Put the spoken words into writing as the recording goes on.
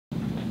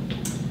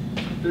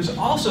there's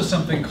also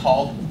something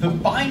called the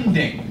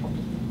binding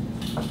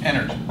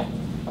energy.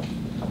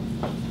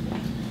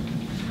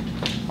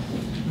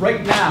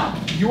 Right now,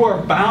 you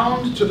are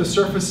bound to the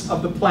surface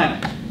of the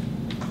planet.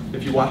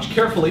 If you watch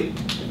carefully,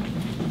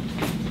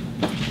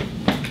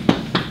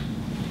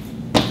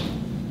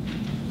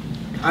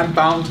 I'm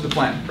bound to the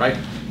planet, right?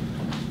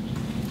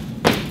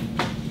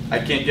 I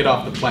can't get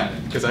off the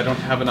planet because I don't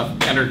have enough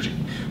energy.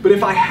 But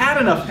if I had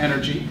enough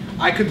energy,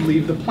 I could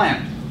leave the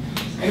planet.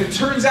 And it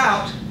turns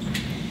out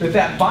that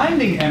that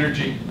binding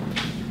energy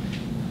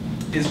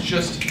is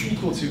just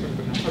equal to,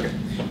 okay,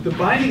 the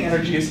binding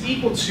energy is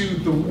equal to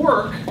the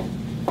work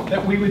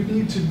that we would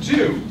need to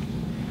do,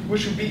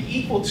 which would be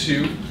equal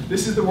to,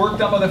 this is the work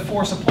done by the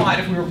force applied.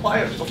 If we apply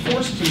a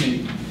force to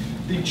me,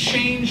 the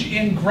change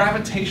in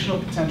gravitational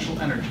potential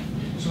energy.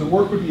 So the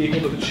work would be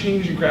equal to the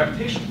change in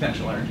gravitational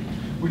potential energy,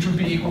 which would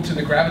be equal to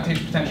the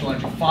gravitational potential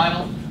energy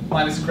final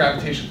minus the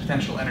gravitational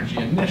potential energy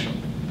initial.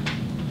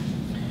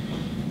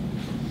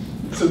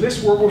 So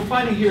this work we're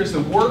finding here is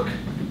the work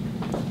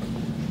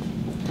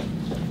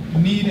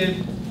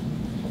needed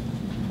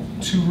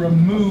to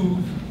remove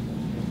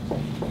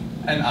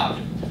an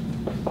object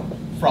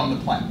from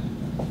the planet.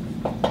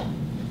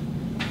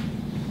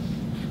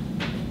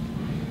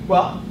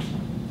 Well,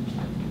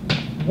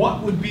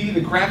 what would be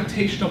the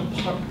gravitational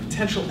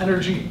potential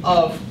energy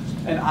of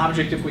an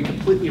object if we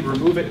completely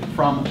remove it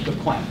from the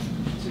planet?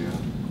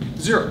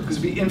 Zero, because it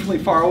would be infinitely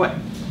far away.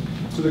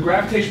 So the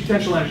gravitational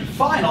potential energy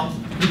final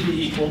would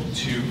be equal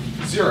to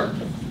 0,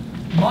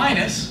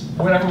 minus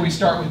whatever we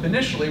start with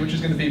initially, which is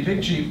going to be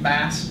big G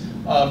mass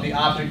of the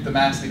object, the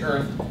mass of the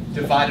Earth,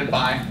 divided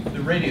by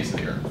the radius of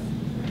the Earth.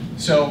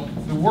 So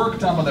the work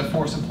done by the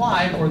force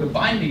applied, or the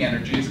binding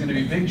energy, is going to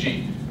be big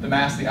G, the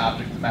mass of the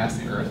object, the mass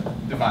of the Earth,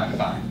 divided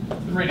by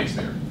the radius of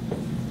the Earth.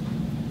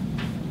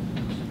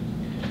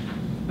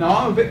 Now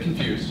I'm a bit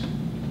confused,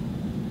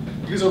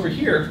 because over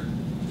here,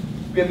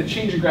 we have the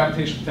change in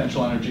gravitational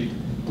potential energy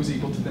was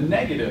equal to the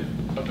negative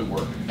of the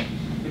work.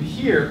 And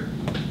here,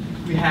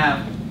 we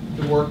have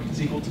the work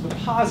is equal to the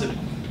positive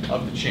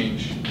of the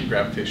change in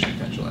gravitational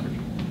potential energy.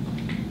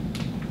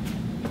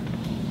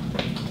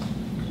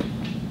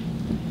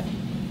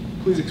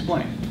 Please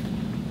explain.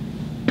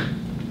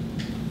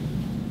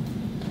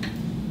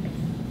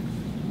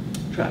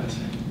 Travis.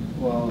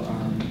 Well,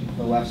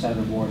 the left side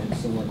of the board,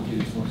 it's the work due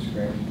to force of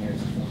gravity, and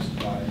here's the force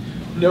applied.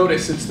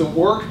 Notice it's the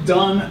work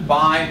done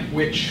by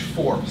which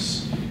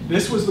force?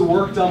 This was the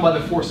work done by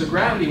the force of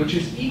gravity, which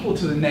is equal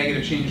to the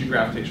negative change in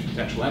gravitational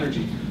potential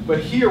energy. But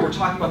here we're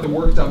talking about the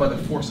work done by the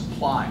force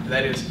applied.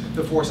 That is,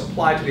 the force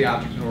applied to the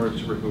object in order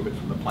to remove it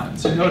from the planet.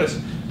 So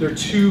notice they're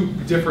two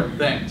different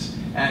things.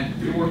 And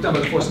the work done by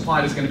the force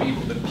applied is going to be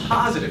equal to the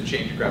positive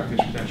change in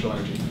gravitational potential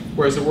energy,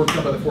 whereas the work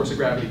done by the force of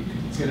gravity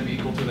is going to be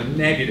equal to the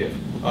negative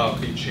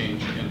of the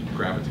change in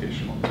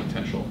gravitational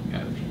potential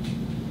energy.